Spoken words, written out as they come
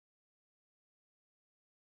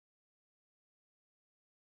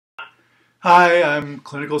Hi, I'm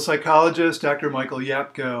clinical psychologist Dr. Michael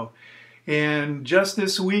Yapko, and just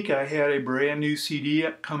this week I had a brand new CD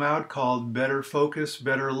come out called Better Focus,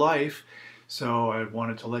 Better Life, so I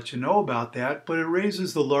wanted to let you know about that, but it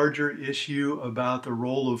raises the larger issue about the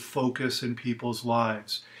role of focus in people's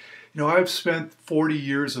lives. I've spent 40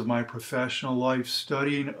 years of my professional life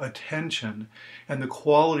studying attention and the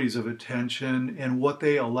qualities of attention and what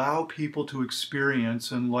they allow people to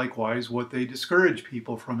experience and likewise what they discourage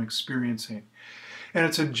people from experiencing. And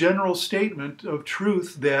it's a general statement of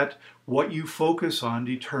truth that what you focus on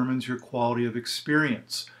determines your quality of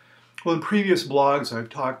experience. Well, in previous blogs, I've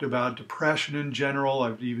talked about depression in general.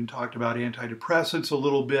 I've even talked about antidepressants a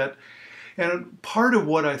little bit. And part of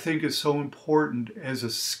what I think is so important as a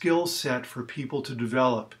skill set for people to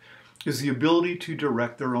develop is the ability to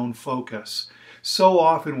direct their own focus. So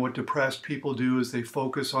often what depressed people do is they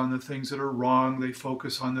focus on the things that are wrong, they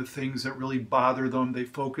focus on the things that really bother them, they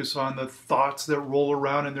focus on the thoughts that roll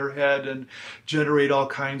around in their head and generate all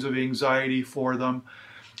kinds of anxiety for them.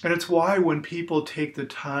 And it's why when people take the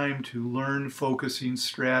time to learn focusing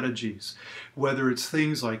strategies, whether it's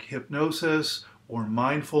things like hypnosis or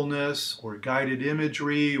mindfulness or guided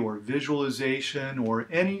imagery or visualization or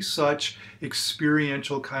any such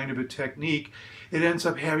experiential kind of a technique, it ends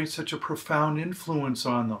up having such a profound influence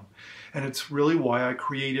on them. And it's really why I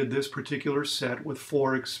created this particular set with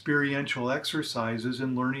 4 experiential exercises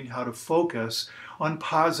in learning how to focus on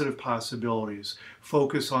positive possibilities,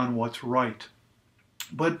 focus on what's right.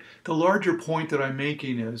 But the larger point that I'm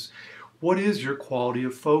making is, what is your quality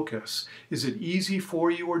of focus? Is it easy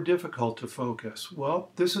for you or difficult to focus?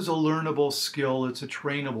 Well, this is a learnable skill, it's a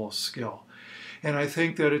trainable skill. And I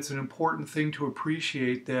think that it's an important thing to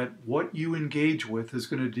appreciate that what you engage with is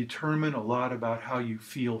going to determine a lot about how you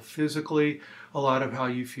feel physically, a lot of how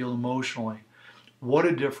you feel emotionally. What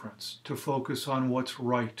a difference to focus on what's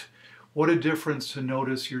right. What a difference to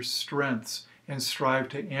notice your strengths and strive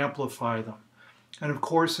to amplify them. And of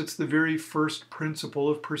course, it's the very first principle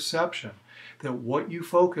of perception, that what you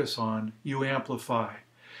focus on, you amplify.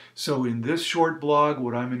 So in this short blog,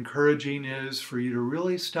 what I'm encouraging is for you to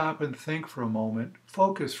really stop and think for a moment,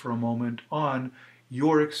 focus for a moment on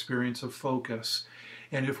your experience of focus.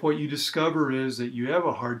 And if what you discover is that you have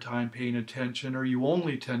a hard time paying attention or you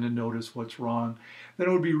only tend to notice what's wrong, then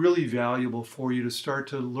it would be really valuable for you to start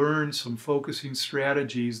to learn some focusing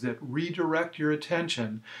strategies that redirect your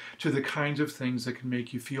attention to the kinds of things that can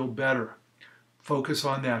make you feel better. Focus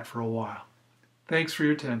on that for a while. Thanks for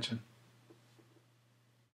your attention.